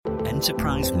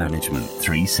Enterprise Management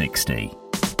 360.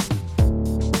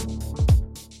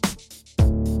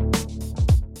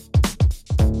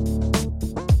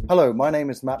 Hello, my name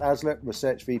is Matt Aslett,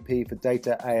 Research VP for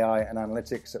Data, AI and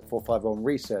Analytics at 451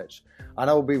 Research, and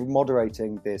I will be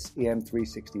moderating this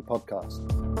EM360 podcast.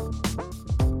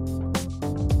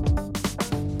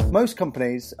 Most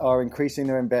companies are increasing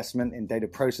their investment in data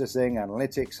processing,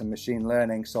 analytics and machine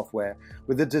learning software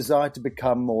with a desire to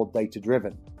become more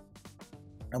data-driven.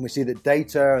 And we see that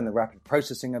data and the rapid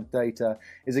processing of data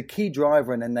is a key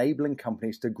driver in enabling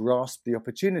companies to grasp the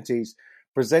opportunities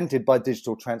presented by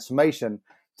digital transformation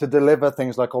to deliver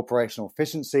things like operational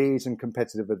efficiencies and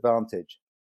competitive advantage.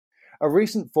 A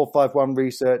recent 451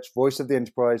 Research Voice of the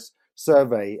Enterprise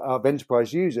survey of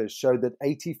enterprise users showed that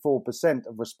 84%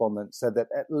 of respondents said that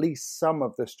at least some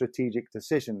of the strategic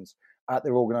decisions at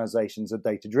their organizations are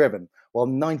data-driven, while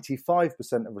 95%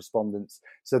 of respondents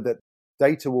said that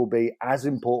data will be as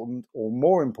important or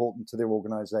more important to their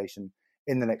organization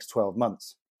in the next 12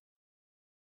 months.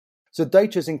 So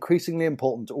data is increasingly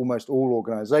important to almost all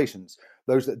organizations.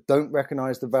 Those that don't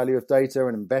recognize the value of data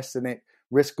and invest in it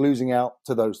risk losing out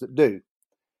to those that do.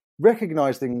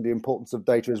 Recognizing the importance of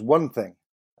data is one thing.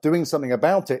 Doing something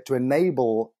about it to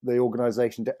enable the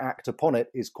organization to act upon it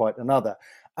is quite another.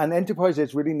 And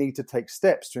enterprises really need to take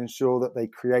steps to ensure that they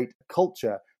create a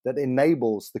culture that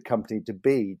enables the company to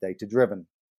be data-driven.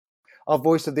 Our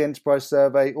Voice of the Enterprise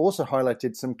survey also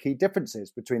highlighted some key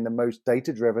differences between the most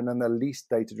data-driven and the least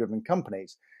data-driven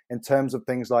companies in terms of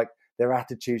things like their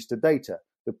attitudes to data,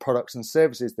 the products and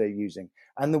services they're using,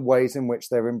 and the ways in which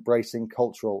they're embracing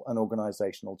cultural and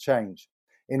organizational change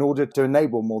in order to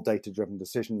enable more data-driven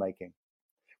decision-making.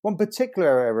 One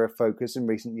particular area of focus in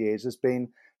recent years has been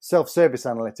self-service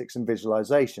analytics and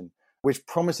visualization, which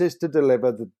promises to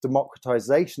deliver the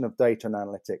democratization of data and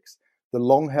analytics, the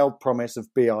long-held promise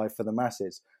of BI for the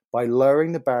masses, by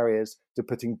lowering the barriers to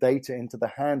putting data into the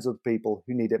hands of the people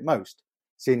who need it most,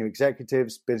 senior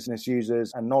executives, business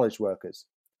users, and knowledge workers.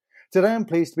 Today I'm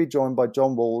pleased to be joined by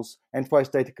John Walls, Enterprise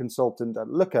Data Consultant at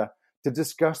Looker, to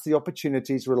discuss the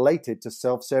opportunities related to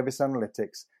self-service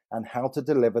analytics and how to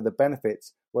deliver the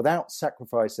benefits without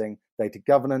sacrificing data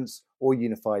governance or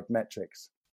unified metrics.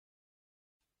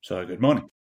 So good morning.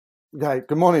 Okay,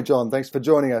 good morning, John. Thanks for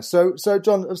joining us. So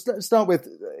John, let's start with,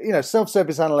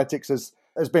 self-service analytics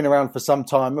has been around for some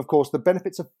time. Of course, the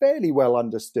benefits are fairly well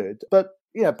understood, but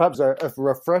perhaps a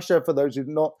refresher for those who are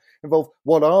not involved.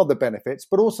 What are the benefits?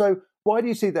 But also, why do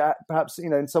you see that perhaps,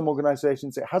 in some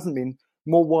organizations it hasn't been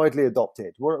more widely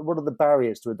adopted? What are the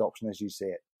barriers to adoption as you see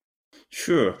it?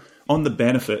 Sure. On the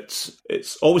benefits,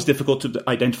 it's always difficult to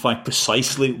identify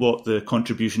precisely what the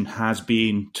contribution has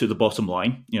been to the bottom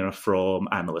line, from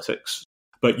analytics.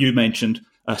 But you mentioned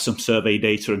some survey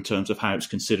data in terms of how it's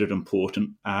considered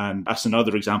important. And that's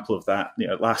another example of that.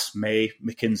 Last May,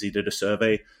 McKinsey did a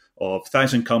survey of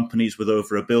 1,000 companies with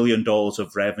over $1 billion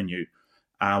of revenue.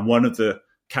 And one of the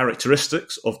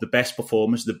characteristics of the best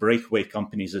performers, the breakaway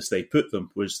companies as they put them,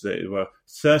 was that they were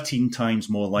 13 times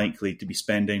more likely to be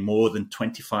spending more than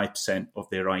 25% of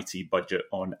their IT budget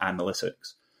on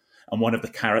analytics. And one of the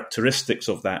characteristics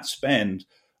of that spend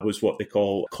was what they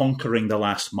call conquering the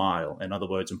last mile. In other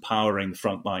words, empowering the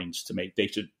front lines to make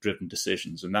data-driven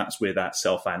decisions. And that's where that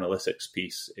self-analytics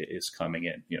piece is coming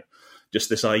in. Just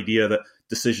this idea that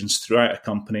decisions throughout a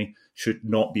company should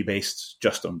not be based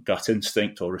just on gut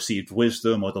instinct or received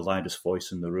wisdom or the loudest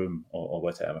voice in the room or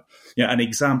whatever. And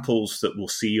examples that we'll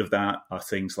see of that are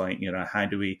things like, how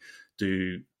do we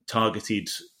do targeted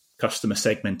customer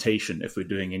segmentation if we're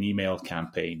doing an email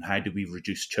campaign? How do we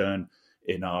reduce churn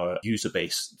in our user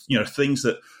base? Things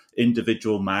that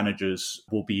individual managers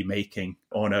will be making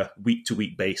on a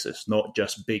week-to-week basis, not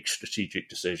just big strategic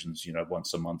decisions,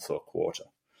 once a month or quarter.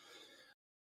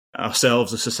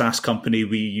 Ourselves, as a SaaS company,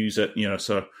 we use it,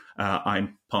 so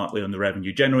I'm partly on the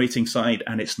revenue generating side,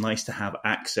 and it's nice to have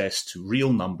access to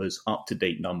real numbers,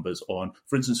 up-to-date numbers on,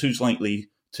 for instance, who's likely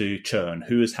to churn,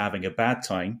 who is having a bad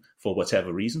time for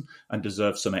whatever reason and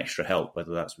deserves some extra help,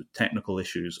 whether that's with technical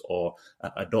issues or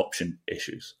adoption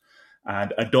issues.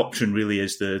 And adoption really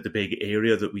is the big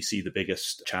area that we see the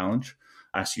biggest challenge,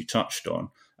 as you touched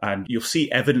on. And you'll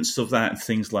see evidence of that in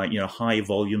things like, high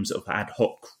volumes of ad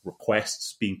hoc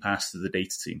requests being passed to the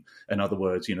data team. In other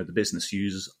words, the business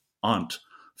users aren't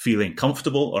feeling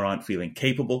comfortable or aren't feeling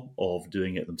capable of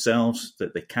doing it themselves,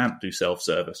 that they can't do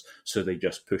self-service. So they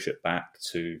just push it back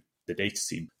to the data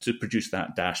team to produce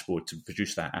that dashboard, to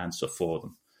produce that answer for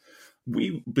them.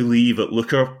 We believe at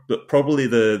Looker that probably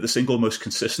the single most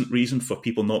consistent reason for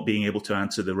people not being able to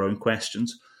answer their own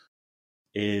questions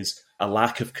is a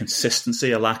lack of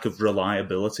consistency, a lack of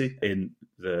reliability in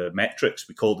the metrics.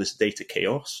 We call this data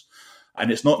chaos. And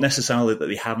it's not necessarily that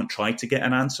they haven't tried to get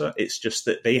an answer. It's just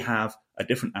that they have a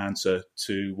different answer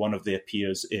to one of their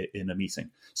peers in a meeting.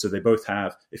 So they both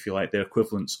have, if you like, their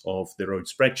equivalents of their own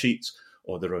spreadsheets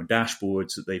or their own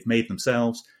dashboards that they've made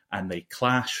themselves, and they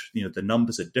clash. The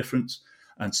numbers are different.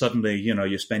 And suddenly,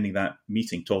 you're spending that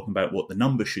meeting talking about what the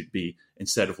number should be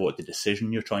instead of what the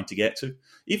decision you're trying to get to.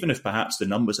 Even if perhaps the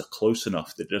numbers are close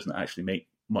enough that it doesn't actually make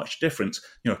much difference,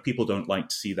 people don't like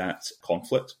to see that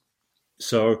conflict.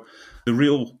 So the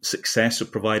real success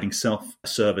of providing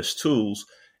self-service tools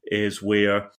is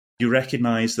where you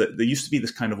recognize that there used to be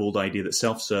this kind of old idea that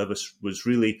self-service was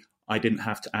really, I didn't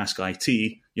have to ask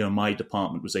IT, my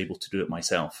department was able to do it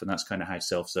myself. And that's kind of how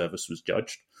self-service was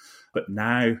judged. But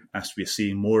now, as we're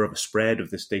seeing more of a spread of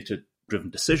this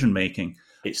data-driven decision-making,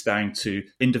 it's down to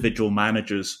individual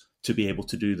managers to be able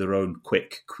to do their own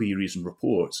quick queries and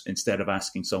reports instead of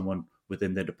asking someone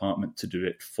within their department to do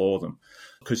it for them.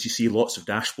 Because you see lots of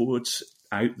dashboards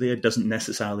out there doesn't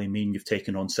necessarily mean you've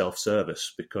taken on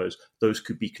self-service, because those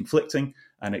could be conflicting,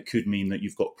 and it could mean that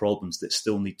you've got problems that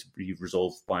still need to be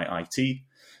resolved by IT.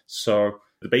 So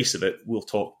the base of it, we'll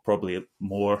talk probably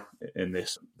more in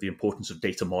this, the importance of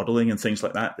data modeling and things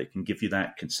like that can give you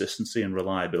that consistency and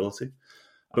reliability.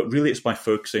 But really, it's by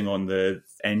focusing on the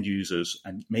end users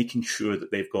and making sure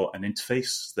that they've got an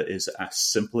interface that is as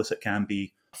simple as it can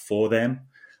be for them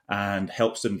and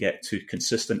helps them get to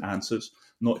consistent answers,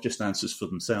 not just answers for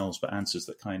themselves, but answers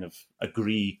that kind of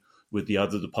agree with the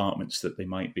other departments that they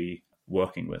might be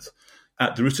working with.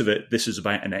 At the root of it, this is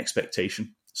about an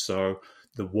expectation. So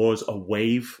there was a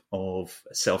wave of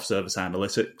self-service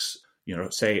analytics,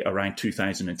 say around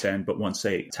 2010, but once,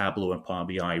 say, Tableau and Power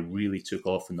BI really took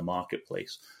off in the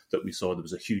marketplace, that we saw there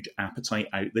was a huge appetite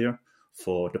out there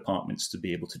for departments to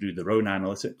be able to do their own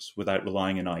analytics without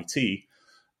relying on IT.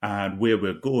 And where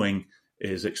we're going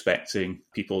is expecting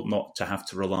people not to have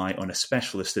to rely on a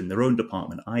specialist in their own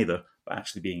department either, but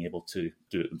actually being able to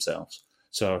do it themselves.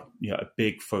 So, a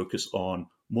big focus on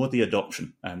more the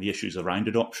adoption and the issues around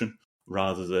adoption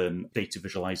rather than data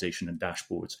visualization and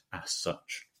dashboards as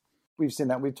such. We've seen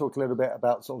that. We've talked a little bit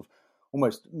about sort of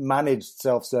almost managed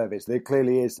self-service. There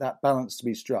clearly is that balance to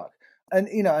be struck. And,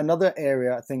 another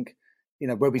area, I think,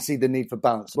 where we see the need for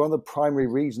balance. One of the primary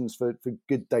reasons for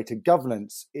good data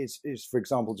governance is, for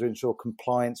example, to ensure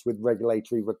compliance with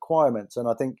regulatory requirements. And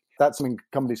I think that's something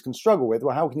companies can struggle with.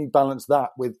 Well, how can you balance that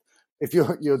with, if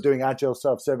you're doing agile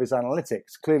self-service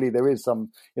analytics? Clearly there is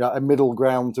some, a middle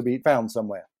ground to be found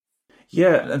somewhere.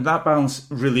 Yeah, and that balance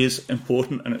really is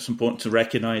important, and it's important to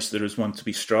recognize there is one to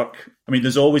be struck. I mean,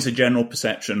 there's always a general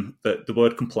perception that the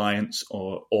word compliance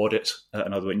or audit,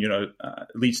 another one,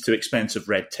 leads to expensive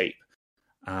red tape.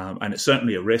 And it's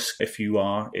certainly a risk if you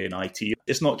are in IT.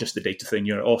 It's not just the data thing.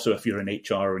 Also, if you're in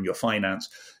HR or in your finance,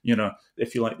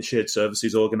 if you like the shared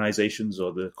services organizations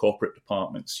or the corporate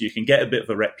departments, you can get a bit of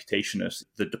a reputation as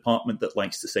the department that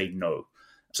likes to say no.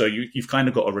 So you've kind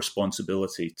of got a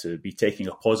responsibility to be taking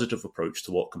a positive approach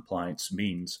to what compliance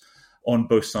means on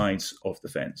both sides of the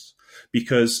fence.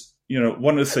 Because,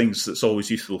 one of the things that's always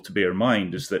useful to bear in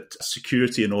mind is that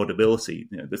security and auditability,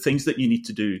 the things that you need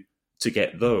to do to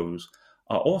get those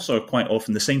are also quite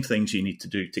often the same things you need to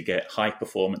do to get high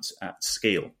performance at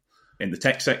scale. In the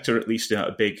tech sector, at least,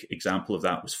 a big example of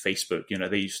that was Facebook.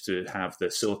 They used to have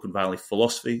the Silicon Valley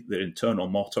philosophy. Their internal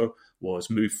motto was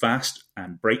move fast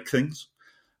and break things.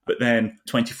 But then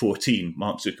 2014,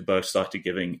 Mark Zuckerberg started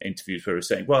giving interviews where he was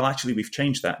saying, well, actually, we've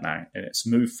changed that now, and it's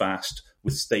move fast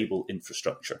with stable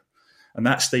infrastructure. And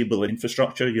that stable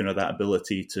infrastructure, that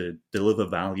ability to deliver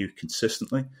value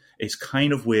consistently, is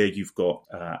kind of where you've got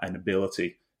an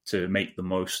ability to make the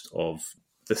most of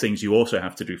the things you also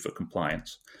have to do for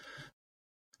compliance.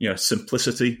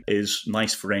 Simplicity is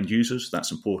nice for end users.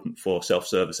 That's important for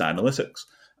self-service analytics.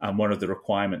 And one of the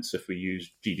requirements, if we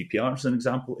use GDPR as an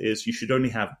example, is you should only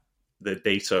have the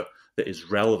data that is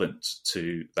relevant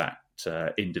to that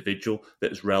individual,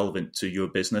 that is relevant to your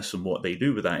business and what they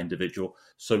do with that individual.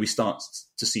 So we start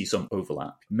to see some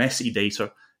overlap. Messy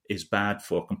data is bad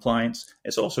for compliance.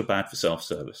 It's also bad for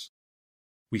self-service.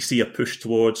 We see a push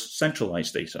towards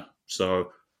centralized data.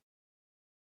 So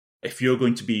if you're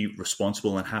going to be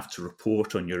responsible and have to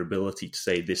report on your ability to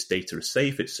say this data is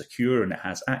safe, it's secure, and it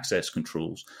has access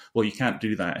controls, well, you can't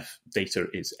do that if data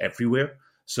is everywhere.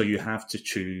 So you have to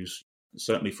choose,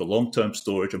 certainly for long-term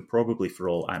storage and probably for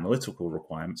all analytical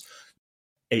requirements,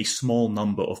 a small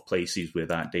number of places where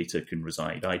that data can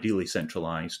reside, ideally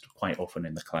centralized, quite often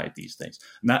in the cloud these days.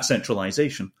 And that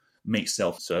centralization makes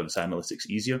self-service analytics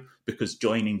easier because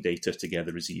joining data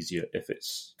together is easier if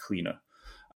it's cleaner.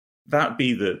 That'd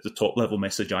be the top level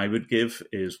message I would give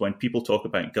is when people talk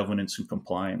about governance and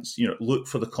compliance, look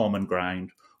for the common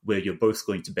ground where you're both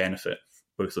going to benefit,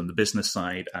 both on the business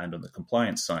side and on the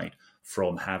compliance side,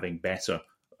 from having better,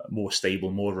 more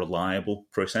stable, more reliable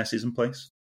processes in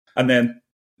place. And then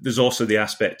there's also the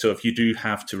aspect of you do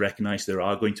have to recognize there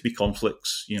are going to be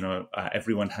conflicts.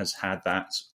 Everyone has had that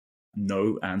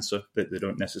no answer that they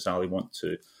don't necessarily want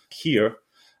to hear.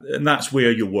 And that's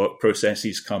where your work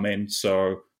processes come in.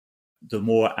 So the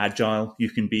more agile you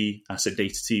can be as a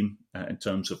data team in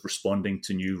terms of responding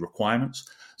to new requirements,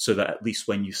 so that at least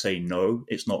when you say no,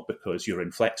 it's not because you're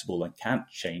inflexible and can't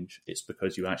change, it's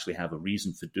because you actually have a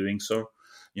reason for doing so.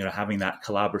 Having that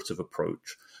collaborative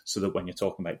approach so that when you're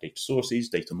talking about data sources,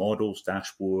 data models,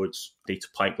 dashboards, data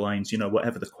pipelines,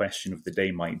 whatever the question of the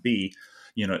day might be,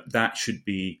 that should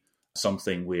be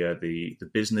something where the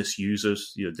business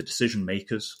users, the decision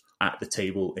makers at the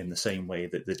table in the same way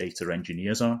that the data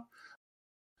engineers are.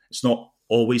 It's not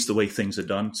always the way things are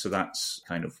done, so that's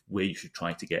kind of where you should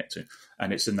try to get to.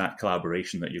 And it's in that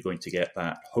collaboration that you're going to get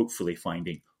that, hopefully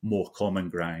finding more common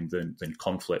ground than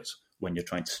conflict when you're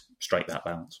trying to strike that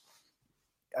balance.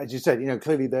 As you said,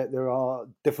 clearly there are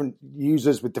different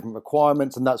users with different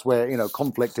requirements, and that's where,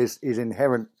 conflict is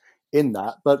inherent in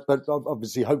that. But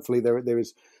obviously, hopefully there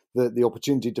is the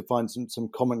opportunity to find some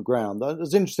common ground. I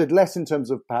was interested less in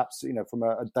terms of perhaps, from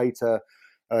a data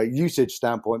usage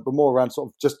standpoint, but more around sort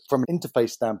of just from an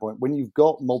interface standpoint. When you've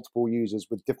got multiple users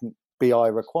with different BI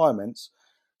requirements,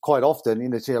 quite often,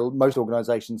 most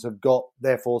organizations have got,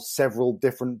 therefore, several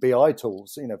different BI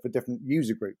tools, for different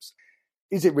user groups.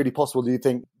 Is it really possible, do you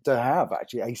think, to have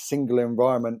actually a single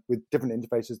environment with different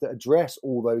interfaces that address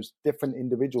all those different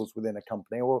individuals within a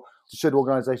company? Or should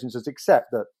organizations just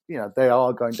accept that, they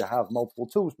are going to have multiple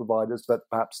tools providers, but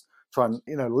perhaps try and,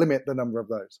 limit the number of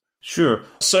those? Sure.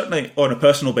 Certainly on a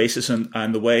personal basis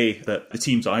and the way that the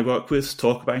teams I work with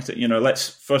talk about it,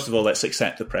 let's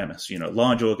accept the premise.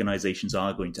 Large organizations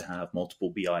are going to have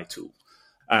multiple BI tools.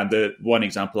 And the one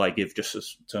example I give just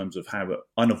in terms of how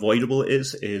unavoidable it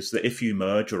is that if you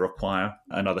merge or acquire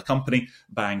another company,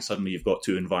 bang, suddenly you've got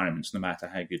two environments, no matter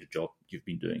how good a job you've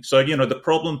been doing. So, the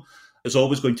problem is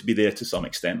always going to be there to some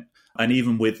extent. And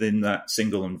even within that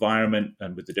single environment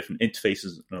and with the different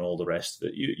interfaces and all the rest of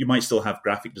it, you might still have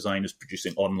graphic designers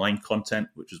producing online content,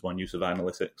 which is one use of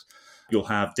analytics. You'll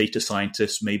have data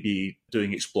scientists maybe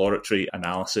doing exploratory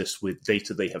analysis with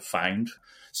data they have found.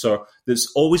 So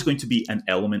there's always going to be an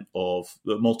element of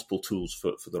multiple tools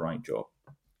for the right job.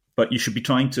 But you should be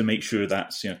trying to make sure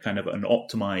that's kind of an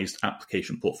optimized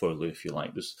application portfolio, if you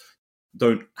like.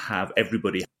 Don't have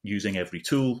everybody using every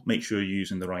tool. Make sure you're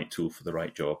using the right tool for the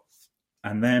right job.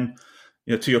 And then,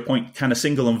 to your point, can a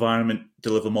single environment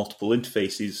deliver multiple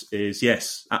interfaces? Is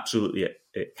yes, absolutely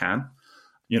it can.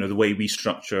 The way we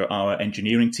structure our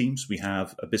engineering teams, we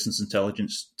have a business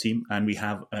intelligence team and we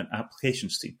have an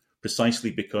applications team, precisely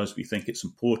because we think it's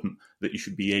important that you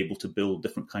should be able to build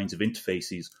different kinds of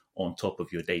interfaces on top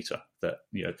of your data. That,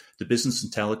 the business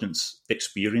intelligence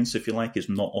experience, if you like, is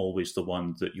not always the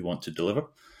one that you want to deliver.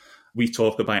 We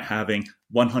talk about having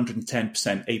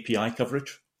 110% API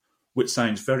coverage, which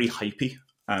sounds very hypey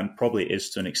and probably is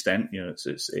to an extent. It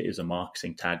is a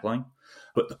marketing tagline.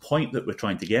 But the point that we're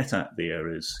trying to get at there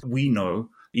is we know,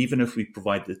 even if we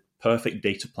provide the perfect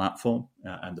data platform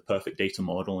and the perfect data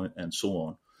model and so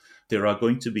on, there are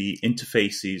going to be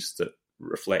interfaces that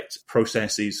reflect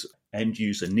processes, end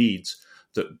user needs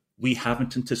that we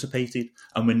haven't anticipated,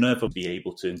 and we'll never be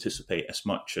able to anticipate as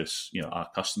much as our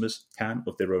customers can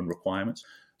of their own requirements.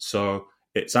 So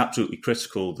it's absolutely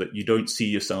critical that you don't see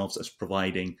yourselves as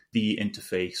providing the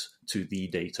interface to the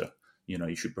data.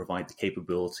 You should provide the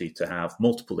capability to have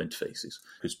multiple interfaces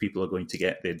because people are going to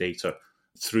get their data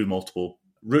through multiple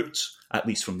routes, at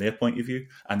least from their point of view,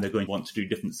 and they're going to want to do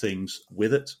different things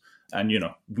with it. And,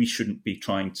 we shouldn't be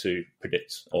trying to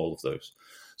predict all of those.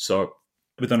 So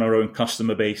within our own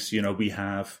customer base, we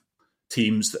have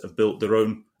teams that have built their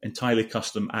own entirely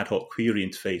custom ad hoc query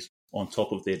interface on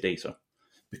top of their data,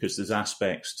 because there's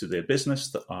aspects to their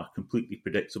business that are completely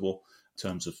predictable in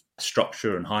terms of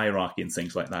structure and hierarchy and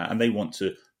things like that. And they want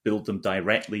to build them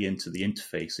directly into the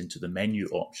interface, into the menu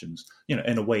options,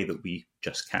 in a way that we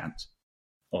just can't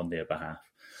on their behalf.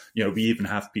 We even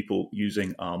have people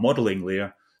using our modeling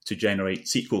layer to generate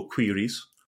SQL queries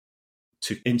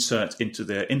to insert into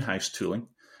their in-house tooling.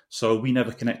 So we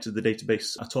never connect to the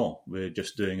database at all. We're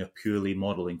just doing a purely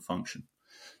modeling function.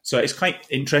 So it's quite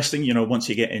interesting, once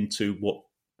you get into what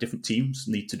different teams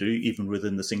need to do, even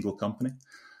within the single company.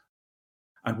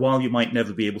 And while you might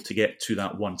never be able to get to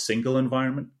that one single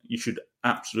environment, you should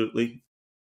absolutely,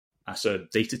 as a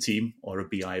data team or a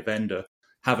BI vendor,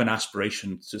 have an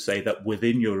aspiration to say that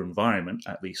within your environment,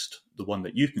 at least the one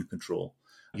that you can control,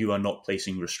 you are not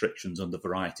placing restrictions on the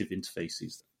variety of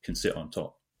interfaces that can sit on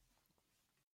top.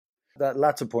 That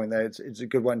latter point there, it's a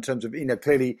good one in terms of,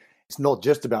 clearly it's not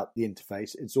just about the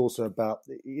interface, it's also about,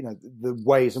 the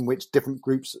ways in which different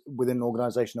groups within an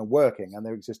organization are working and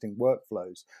their existing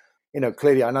workflows.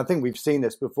 Clearly, and I think we've seen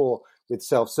this before with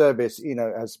self-service,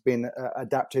 has been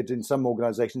adapted in some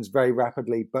organizations very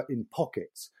rapidly, but in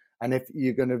pockets. And if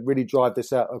you're going to really drive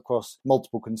this out across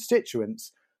multiple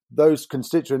constituents, those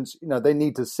constituents, they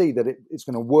need to see that it's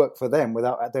going to work for them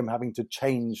without them having to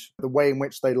change the way in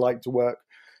which they like to work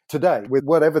today with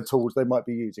whatever tools they might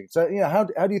be using. So,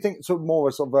 how do you think sort of more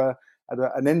at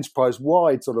an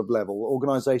enterprise-wide sort of level,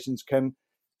 organizations can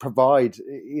provide,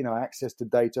 access to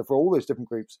data for all those different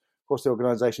groups across the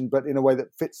organization, but in a way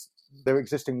that fits their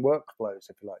existing workflows,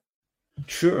 if you like?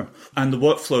 Sure. And the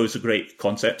workflow is a great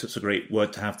concept. It's a great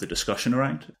word to have the discussion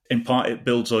around. In part, it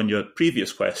builds on your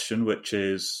previous question, which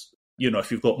is,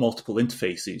 if you've got multiple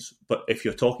interfaces, but if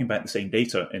you're talking about the same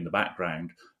data in the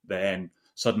background, then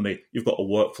suddenly you've got a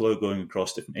workflow going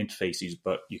across different interfaces,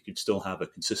 but you can still have a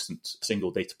consistent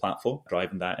single data platform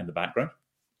driving that in the background.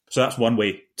 So that's one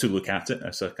way to look at it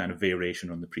as a kind of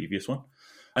variation on the previous one.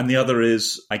 And the other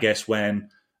is, I guess, when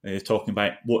talking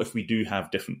about what if we do have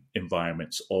different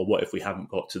environments, or what if we haven't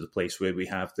got to the place where we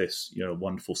have this,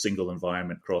 wonderful single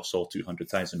environment across all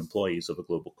 200,000 employees of a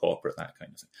global corporate, that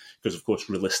kind of thing. Because, of course,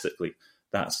 realistically,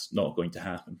 that's not going to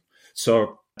happen.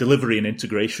 So delivery and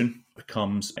integration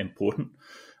becomes important.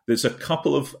 There's a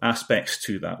couple of aspects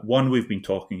to that. One we've been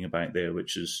talking about there,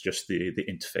 which is just the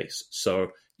interface. So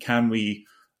can we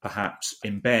perhaps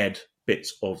embed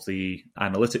bits of the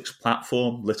analytics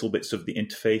platform, little bits of the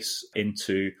interface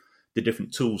into the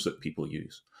different tools that people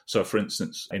use? So, for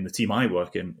instance, in the team I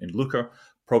work in Looker,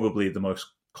 probably the most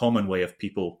common way of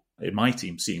people in my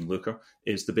team seeing Looker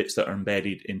is the bits that are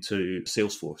embedded into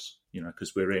Salesforce,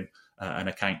 because we're in an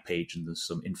account page and there's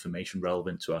some information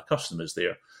relevant to our customers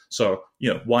there. So,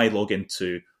 why log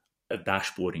into a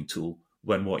dashboarding tool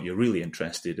when what you're really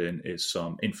interested in is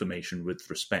some information with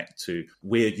respect to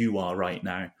where you are right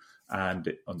now?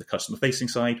 And on the customer-facing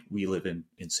side, we live in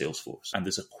Salesforce, and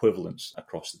there's equivalence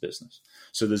across the business.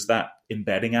 So there's that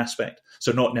embedding aspect.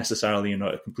 So not necessarily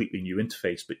a completely new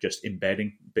interface, but just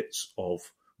embedding bits of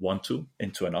one tool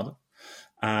into another.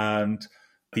 And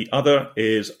the other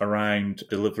is around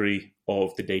delivery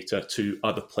of the data to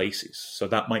other places. So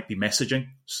that might be messaging.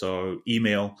 So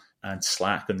email and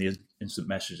Slack on the instant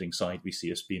messaging side, we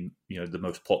see as being the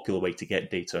most popular way to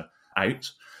get data out.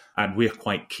 And we're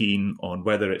quite keen on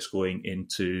whether it's going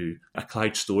into a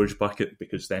cloud storage bucket,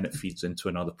 because then it feeds into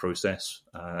another process.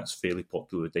 That's fairly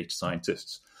popular with data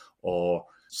scientists, or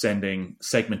sending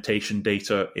segmentation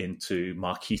data into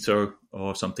Marketo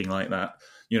or something like that.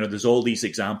 There's all these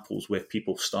examples where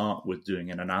people start with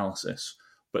doing an analysis,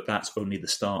 but that's only the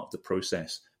start of the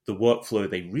process. The workflow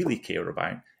they really care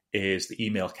about is the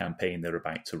email campaign they're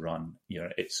about to run.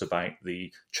 It's about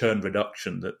the churn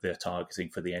reduction that they're targeting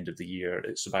for the end of the year.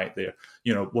 It's about their,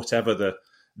 whatever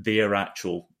their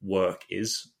actual work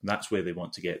is. That's where they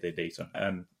want to get their data.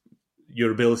 And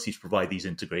your ability to provide these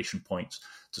integration points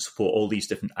to support all these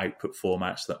different output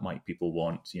formats that people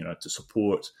want, to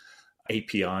support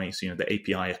APIs, the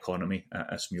API economy,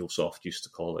 as MuleSoft used to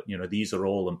call it. These are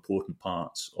all important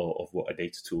parts of what a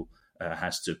data tool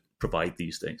has to provide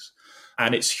these days.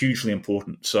 And it's hugely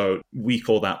important. So we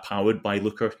call that powered by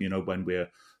Looker, when we're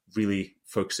really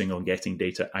focusing on getting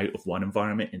data out of one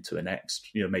environment into the next,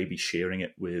 maybe sharing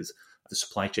it with the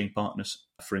supply chain partners,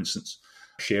 for instance,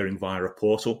 sharing via a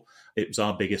portal. It was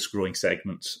our biggest growing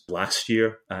segment last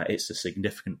year. It's a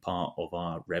significant part of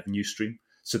our revenue stream.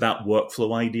 So that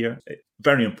workflow idea,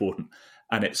 very important.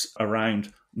 And it's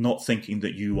around not thinking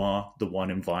that you are the one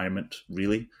environment,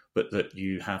 really, but that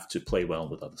you have to play well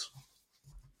with others.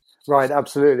 Right,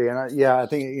 absolutely. And I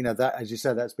think, that, as you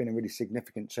said, that's been a really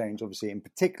significant change, obviously, in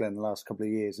particular in the last couple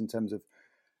of years, in terms of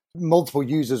multiple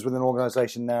users within an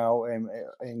organization now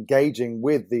engaging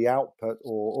with the output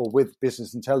or with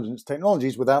business intelligence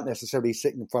technologies without necessarily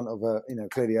sitting in front of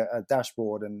clearly a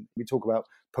dashboard. And we talk about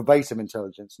pervasive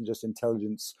intelligence and just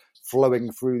intelligence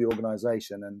flowing through the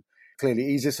organization. And clearly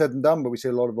easier said than done, but we see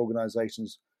a lot of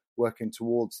organizations working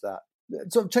towards that.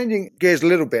 So changing gears a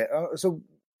little bit.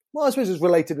 Well, I suppose it's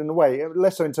related in a way,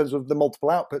 less so in terms of the multiple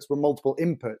outputs, but multiple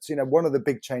inputs. One of the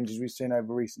big changes we've seen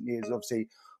over recent years is obviously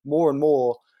more and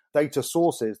more data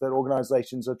sources that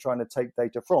organizations are trying to take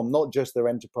data from, not just their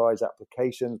enterprise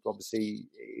applications, but obviously,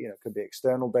 it could be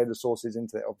external data sources,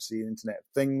 obviously Internet of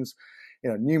Things,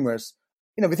 numerous.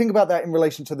 We think about that in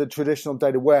relation to the traditional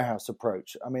data warehouse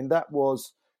approach. I mean, that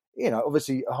was,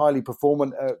 obviously highly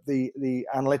performant the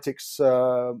analytics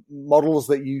models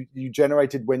that you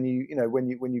generated when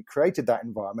you created that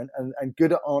environment, and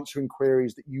good at answering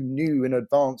queries that you knew in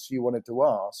advance you wanted to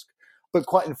ask, but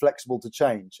quite inflexible to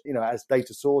change. As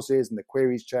data sources and the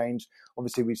queries change,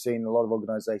 obviously we've seen a lot of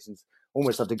organizations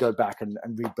almost have to go back and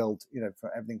rebuild, for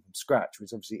everything from scratch,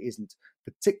 which obviously isn't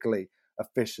particularly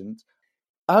efficient.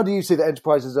 How do you see that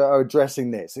enterprises are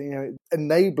addressing this?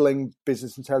 Enabling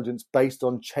business intelligence based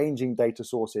on changing data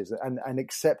sources and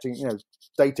accepting,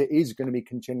 data is going to be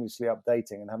continuously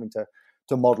updating and having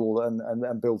to model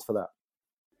and build for that.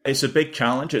 It's a big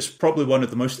challenge. It's probably one of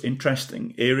the most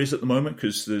interesting areas at the moment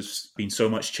because there's been so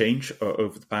much change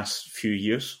over the past few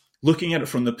years. Looking at it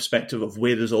from the perspective of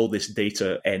where does all this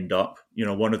data end up,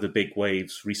 one of the big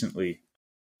waves recently,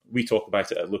 we talk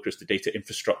about it at Looker as the data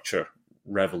infrastructure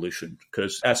revolution,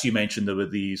 because as you mentioned, there were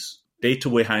these data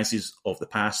warehouses of the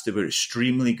past. They were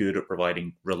extremely good at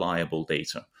providing reliable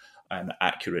data and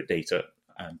accurate data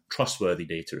and trustworthy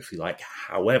data, if you like.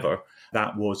 However,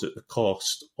 that was at the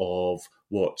cost of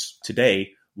what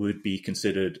today would be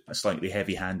considered a slightly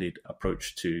heavy-handed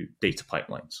approach to data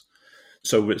pipelines.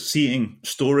 So we're seeing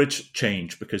storage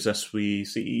change because as we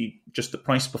see just the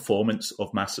price performance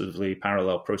of massively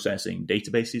parallel processing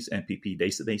databases, MPP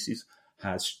databases,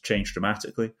 has changed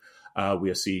dramatically. We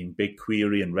are seeing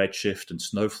BigQuery and Redshift and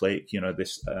Snowflake,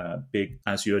 this big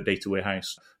Azure data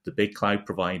warehouse. The big cloud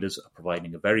providers are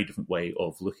providing a very different way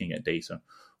of looking at data,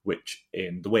 which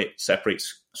in the way it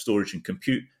separates storage and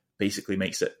compute basically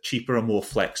makes it cheaper and more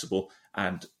flexible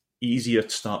and easier to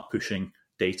start pushing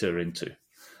data into.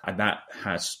 And that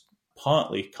has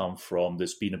partly come from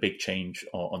there's been a big change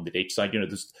on the data side.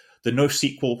 The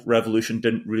NoSQL revolution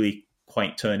didn't really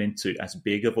quite turn into as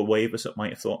big of a wave as it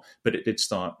might have thought, but it did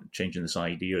start changing this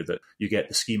idea that you get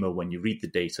the schema when you read the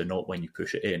data, not when you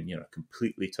push it in,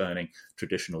 completely turning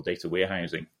traditional data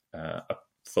warehousing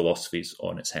philosophies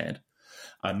on its head.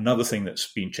 Another thing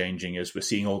that's been changing is we're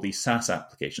seeing all these SaaS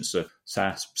applications. So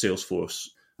SaaS, Salesforce,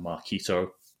 Marketo,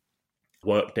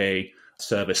 Workday,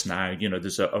 ServiceNow,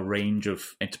 there's a range of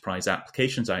enterprise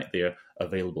applications out there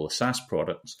available as SaaS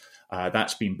products.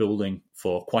 That's been building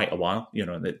for quite a while.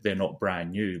 They're not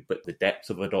brand new, but the depth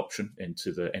of adoption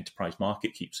into the enterprise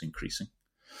market keeps increasing.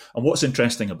 And what's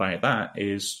interesting about that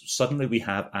is suddenly we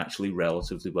have actually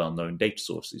relatively well-known data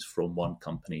sources from one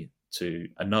company to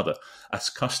another.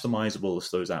 As customizable as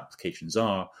those applications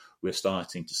are, we're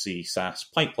starting to see SaaS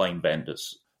pipeline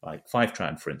vendors like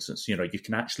Fivetran, for instance. You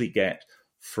can actually get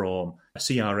from a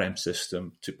CRM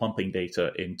system to pumping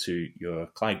data into your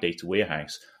cloud data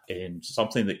warehouse in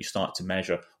something that you start to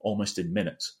measure almost in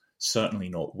minutes, certainly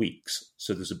not weeks.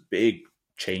 So there's a big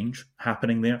change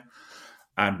happening there.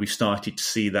 And we started to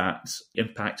see that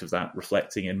impact of that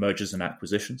reflecting in mergers and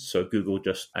acquisitions. So Google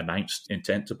just announced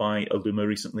intent to buy Illuma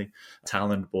recently.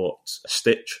 Talend bought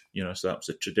Stitch, so that was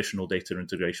a traditional data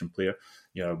integration player,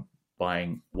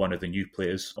 buying one of the new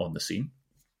players on the scene.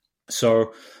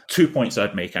 So 2 points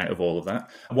I'd make out of all of that.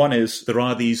 One is there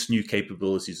are these new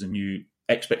capabilities and new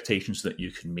expectations that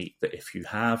you can meet that if you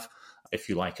have, if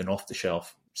you like, an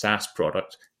off-the-shelf SaaS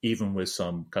product, even with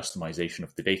some customization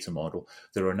of the data model,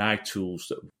 there are now tools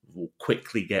that will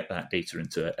quickly get that data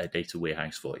into a data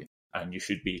warehouse for you. And you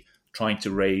should be trying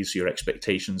to raise your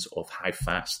expectations of how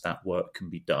fast that work can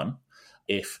be done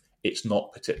if it's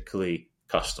not particularly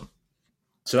custom.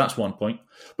 So that's one point.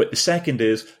 But the second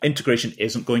is integration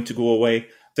isn't going to go away.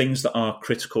 Things that are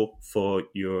critical for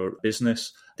your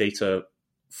business, data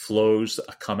flows that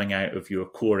are coming out of your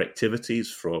core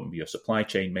activities from your supply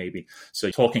chain maybe. So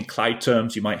talking cloud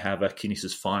terms, you might have a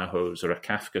Kinesis Firehose or a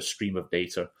Kafka stream of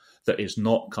data that is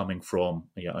not coming from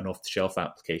an off-the-shelf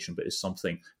application, but is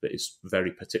something that is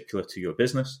very particular to your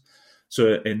business.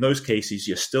 So in those cases,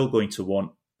 you're still going to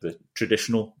want the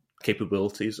traditional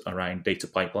capabilities around data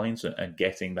pipelines and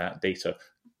getting that data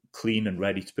clean and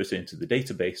ready to put into the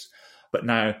database. But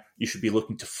now you should be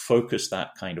looking to focus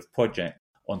that kind of project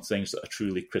on things that are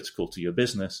truly critical to your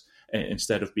business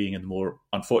instead of being in the more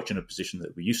unfortunate position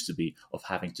that we used to be of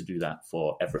having to do that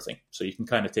for everything. So you can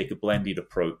kind of take a blended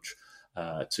approach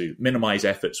to minimize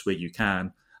efforts where you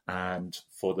can, and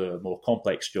for the more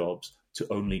complex jobs to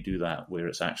only do that where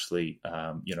it's actually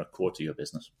core to your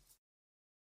business.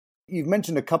 You've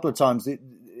mentioned a couple of times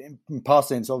in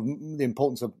passing sort of the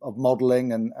importance of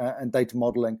modeling and data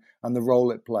modeling and the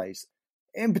role it plays.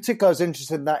 In particular, I was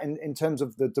interested in that in terms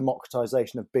of the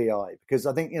democratization of BI, because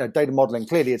I think, data modeling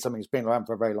clearly is something that's been around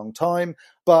for a very long time,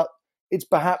 but it's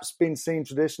perhaps been seen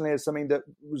traditionally as something that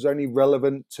was only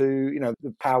relevant to,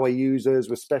 the power users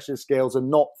with specialist skills and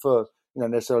not for,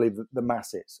 necessarily the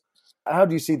masses. How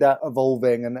do you see that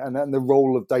evolving and the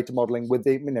role of data modeling with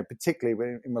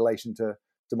particularly in relation to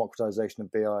democratization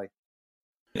of BI?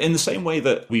 In the same way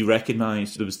that we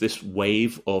recognized there was this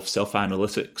wave of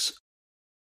self-analytics,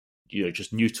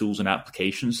 just new tools and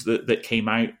applications that came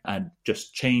out and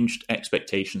just changed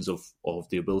expectations of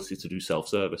the ability to do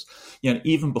self-service.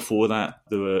 Even before that,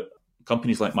 there were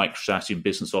companies like MicroStrategy and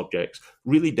Business Objects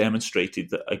really demonstrated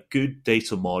that a good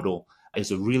data model is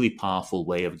a really powerful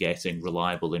way of getting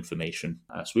reliable information.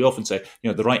 So we often say,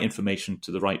 the right information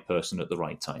to the right person at the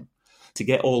right time. To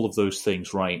get all of those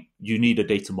things right, you need a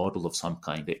data model of some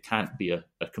kind. It can't be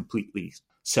a completely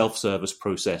self-service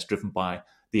process driven by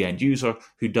the end user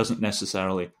who doesn't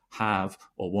necessarily have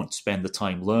or want to spend the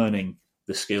time learning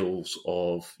the skills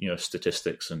of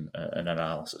statistics and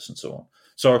analysis and so on.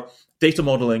 So data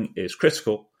modeling is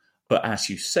critical, but as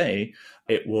you say,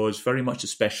 it was very much a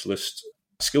specialist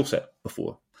skill set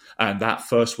before. And that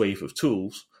first wave of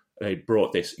tools, they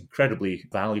brought this incredibly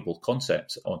valuable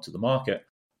concept onto the market,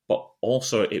 but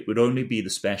also it would only be the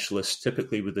specialists,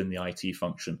 typically within the IT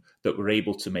function, that were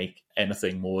able to make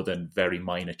anything more than very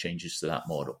minor changes to that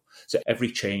model. So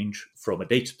every change from a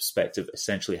data perspective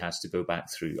essentially has to go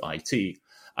back through IT,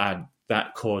 and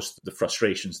that caused the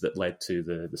frustrations that led to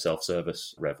the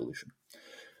self-service revolution.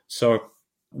 So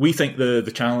we think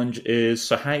the challenge is,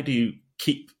 so how do you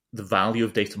keep the value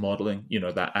of data modeling,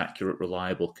 that accurate,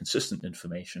 reliable, consistent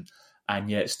information, and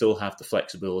yet still have the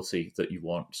flexibility that you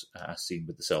want, as seen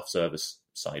with the self-service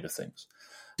side of things?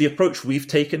 The approach we've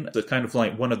taken, the kind of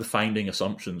like one of the founding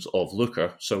assumptions of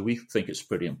Looker, so we think it's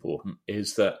pretty important,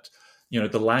 is that,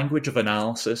 the language of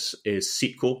analysis is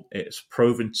SQL. It's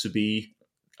proven to be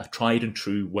a tried and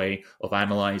true way of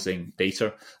analyzing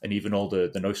data, and even all the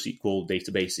NoSQL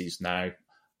databases now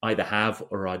either have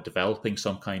or are developing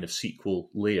some kind of SQL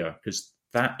layer, because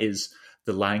that is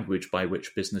the language by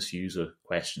which business user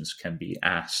questions can be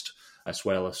asked, as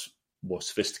well as more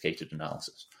sophisticated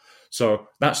analysis. So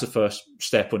that's the first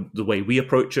step on the way we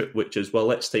approach it, which is, well,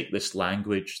 let's take this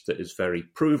language that is very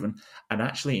proven and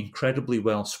actually incredibly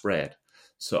well spread.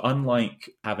 So unlike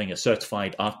having a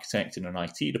certified architect in an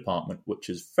IT department, which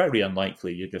is very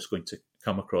unlikely you're just going to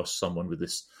come across someone with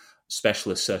this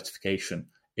specialist certification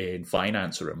in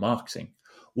finance or in marketing,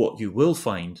 what you will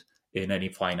find in any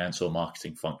finance or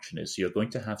marketing function is you're going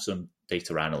to have some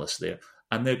data analysts there,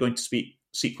 and they're going to speak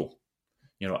SQL.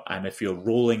 And if you're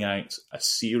rolling out a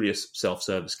serious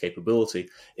self-service capability,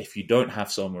 if you don't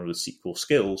have someone with SQL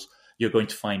skills, you're going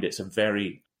to find it's a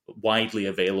very widely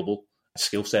available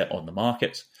skill set on the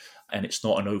market, and it's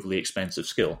not an overly expensive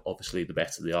skill. Obviously, the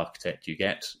better the architect you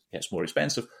get, it gets more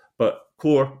expensive, but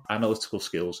core analytical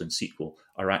skills in SQL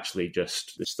are actually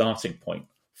just the starting point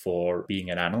for being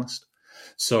an analyst.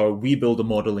 So we build a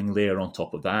modeling layer on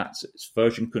top of that. It's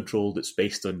version controlled. It's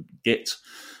based on Git,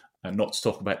 and not to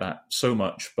talk about that so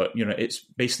much, but it's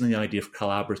based on the idea of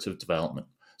collaborative development.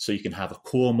 So you can have a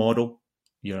core model.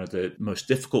 The most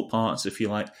difficult parts, if you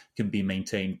like, can be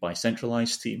maintained by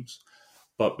centralized teams.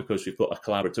 But because we've got a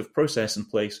collaborative process in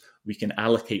place, we can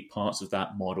allocate parts of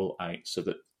that model out so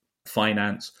that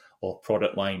finance or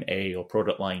product line A or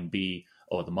product line B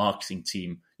or the marketing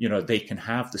team, they can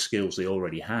have the skills they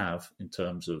already have in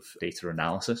terms of data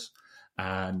analysis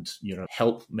and,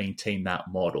 help maintain that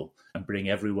model and bring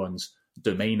everyone's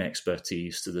domain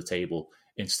expertise to the table,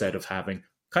 instead of having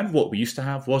kind of what we used to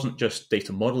have wasn't just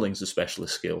data modeling as a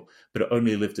specialist skill, but it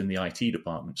only lived in the IT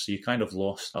department. So you kind of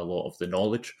lost a lot of the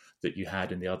knowledge that you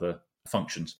had in the other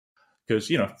functions. Because,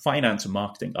 finance and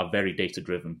marketing are very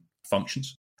data-driven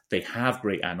functions. They have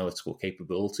great analytical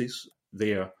capabilities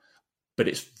there, but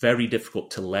it's very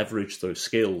difficult to leverage those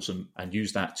skills and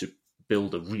use that to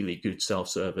build a really good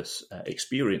self-service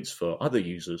experience for other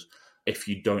users if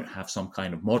you don't have some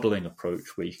kind of modeling approach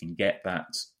where you can get that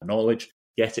knowledge,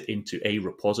 get it into a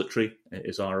repository,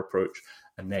 is our approach,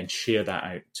 and then share that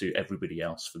out to everybody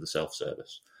else for the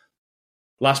self-service.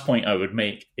 Last point I would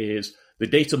make is the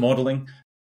data modeling.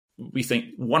 We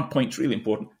think one point's really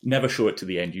important: never show it to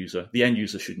the end user. The end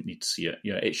user shouldn't need to see it.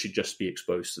 It should just be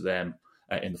exposed to them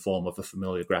in the form of a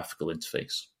familiar graphical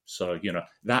interface. So,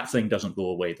 that thing doesn't go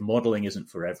away. The modeling isn't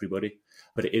for everybody,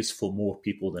 but it is for more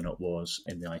people than it was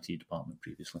in the IT department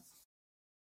previously.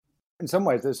 In some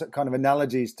ways, there's kind of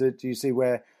analogies do you see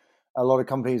where a lot of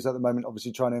companies at the moment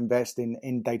obviously trying to invest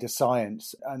in data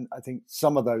science. And I think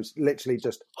some of those literally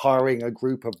just hiring a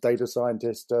group of data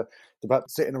scientists to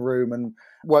sit in a room and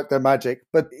work their magic.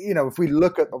 But, if we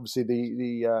look at obviously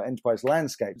the enterprise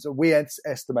landscape, so we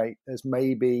estimate there's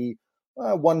maybe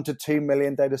 1 to 2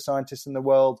 million data scientists in the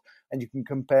world, and you can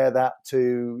compare that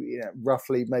to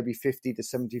roughly maybe 50 to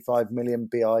 75 million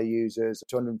BI users,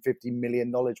 250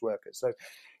 million knowledge workers. So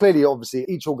clearly, obviously,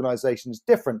 each organization is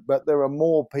different, but there are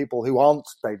more people who aren't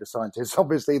data scientists,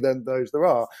 obviously, than those there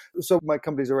are. So my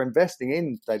companies are investing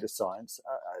in data science.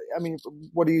 I mean,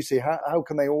 what do you see? How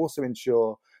can they also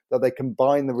ensure that they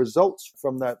combine the results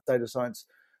from that data science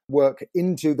work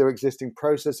into their existing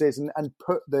processes and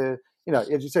put the,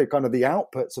 as you say, kind of the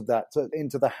outputs of that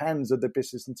into the hands of the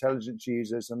business intelligence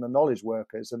users and the knowledge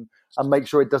workers, and make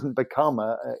sure it doesn't become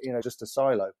just a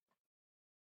silo?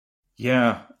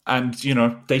 Yeah. And,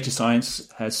 data science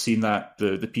has seen that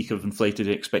the peak of inflated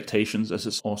expectations, as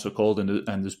it's also called, and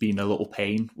there's been a little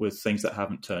pain with things that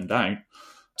haven't turned out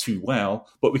too well.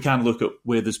 But we can look at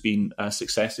where there's been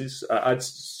successes. I'd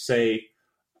say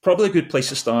probably a good place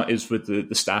to start is with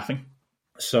the staffing.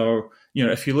 So,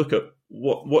 if you look at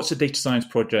what's a data science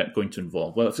project going to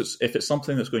involve? Well, if it's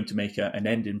something that's going to make an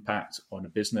end impact on a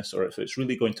business, or if it's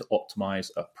really going to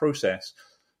optimize a process,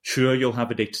 sure, you'll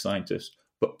have a data scientist,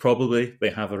 but probably they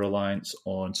have a reliance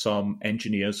on some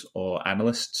engineers or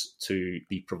analysts to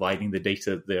be providing the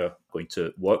data they're going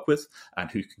to work with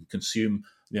and who can consume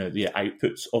the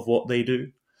outputs of what they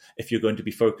do. If you're going to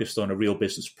be focused on a real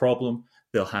business problem,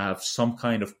 they'll have some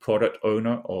kind of product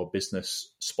owner or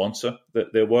business sponsor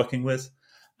that they're working with.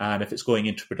 And if it's going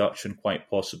into production, quite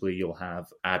possibly you'll have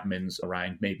admins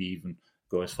around, maybe even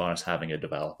go as far as having a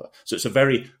developer. So it's a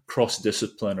very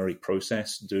cross-disciplinary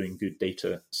process doing good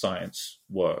data science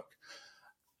work.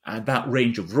 And that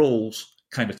range of roles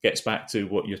kind of gets back to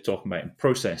what you're talking about in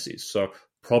processes. So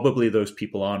probably those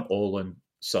people aren't all in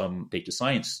some data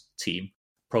science team.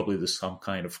 Probably there's some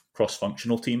kind of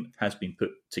cross-functional team has been put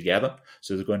together.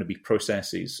 So there's going to be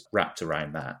processes wrapped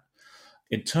around that.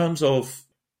 In terms of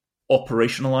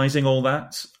operationalizing all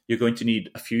that, you're going to need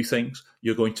a few things.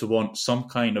 You're going to want some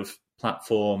kind of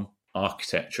platform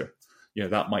architecture.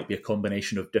 That might be a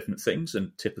combination of different things,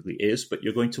 and typically is, but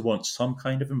you're going to want some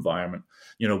kind of environment,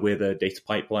 where the data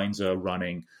pipelines are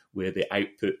running, where the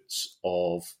outputs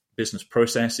of business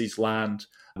processes land,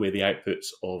 where the outputs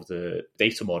of the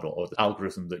data model or the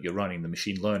algorithm that you're running, the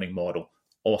machine learning model,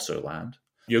 also land.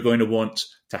 You're going to want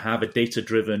to have a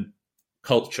data-driven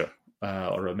culture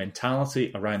or a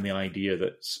mentality around the idea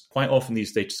that quite often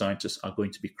these data scientists are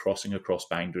going to be crossing across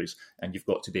boundaries, and you've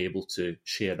got to be able to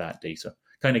share that data.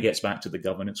 Kind of gets back to the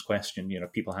governance question.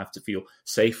 People have to feel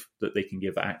safe that they can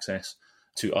give access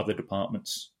to other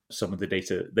departments. Some of the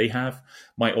data they have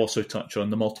might also touch on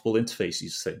the multiple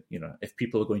interfaces thing. If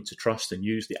people are going to trust and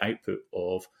use the output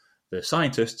of the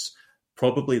scientists,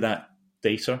 probably that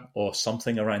data or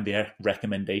something around their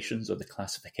recommendations or the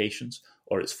classifications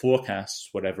or its forecasts,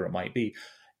 whatever it might be,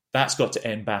 that's got to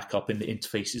end back up in the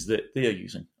interfaces that they're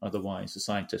using. Otherwise, the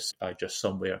scientists are just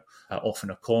somewhere off in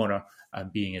a corner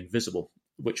and being invisible,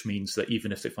 which means that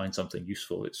even if they find something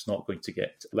useful, it's not going to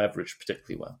get leveraged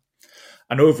particularly well.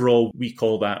 And overall, we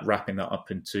call that wrapping that up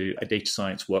into a data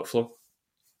science workflow.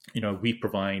 We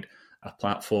provide a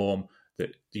platform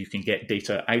that you can get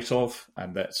data out of,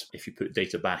 and that if you put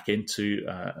data back into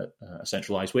a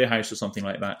centralized warehouse or something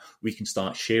like that, we can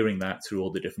start sharing that through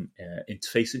all the different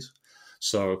interfaces.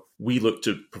 So we look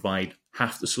to provide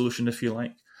half the solution, if you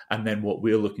like. And then what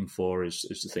we're looking for is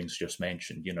the things just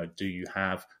mentioned. Do you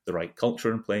have the right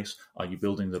culture in place? Are you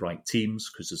building the right teams?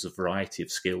 Because there's a variety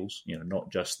of skills, not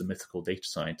just the mythical data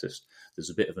scientist. There's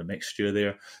a bit of a mixture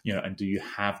there, and do you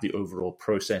have the overall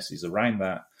processes around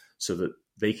that so that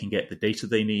they can get the data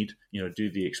they need,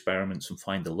 do the experiments and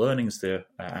find the learnings there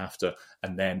after,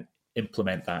 and then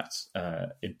implement that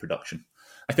in production.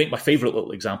 I think my favorite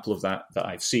little example of that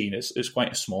I've seen is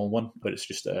quite a small one, but it's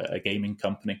just a gaming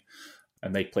company.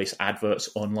 And they place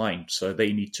adverts online. So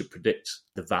they need to predict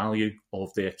the value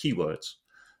of their keywords.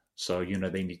 So,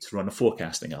 they need to run a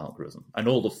forecasting algorithm. And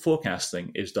all the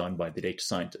forecasting is done by the data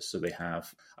scientists. So they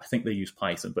have, I think they use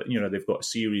Python, but, they've got a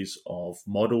series of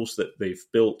models that they've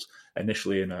built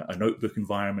initially in a notebook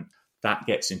environment. That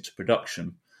gets into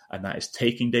production. And that is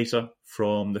taking data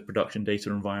from the production data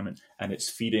environment, and it's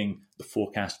feeding the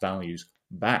forecast values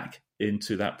back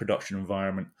into that production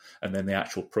environment. And then the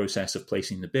actual process of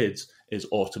placing the bids is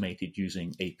automated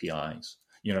using APIs.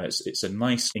 It's a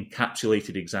nice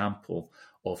encapsulated example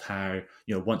of how,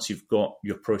 once you've got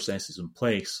your processes in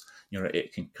place,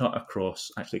 it can cut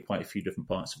across actually quite a few different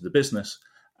parts of the business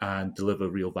and deliver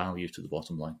real value to the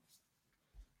bottom line.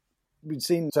 We've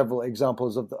seen several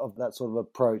examples of that sort of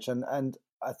approach. And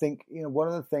I think, one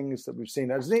of the things that we've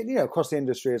seen as, across the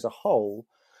industry as a whole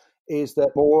is that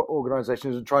more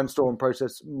organizations are trying to store and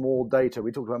process more data.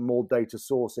 We talked about more data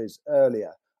sources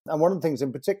earlier. And one of the things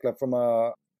in particular from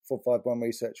 451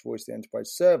 Research Voice of the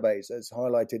Enterprise surveys has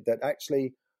highlighted that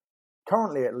actually,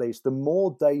 currently at least, the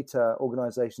more data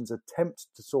organizations attempt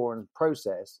to store and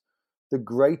process, the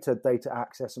greater data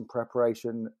access and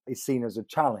preparation is seen as a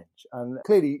challenge. And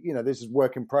clearly, this is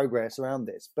work in progress around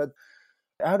this. But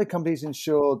how do companies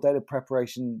ensure data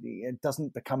preparation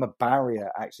doesn't become a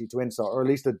barrier actually to insight, or at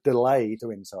least a delay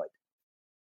to insight?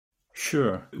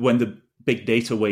 Sure. When the big data wave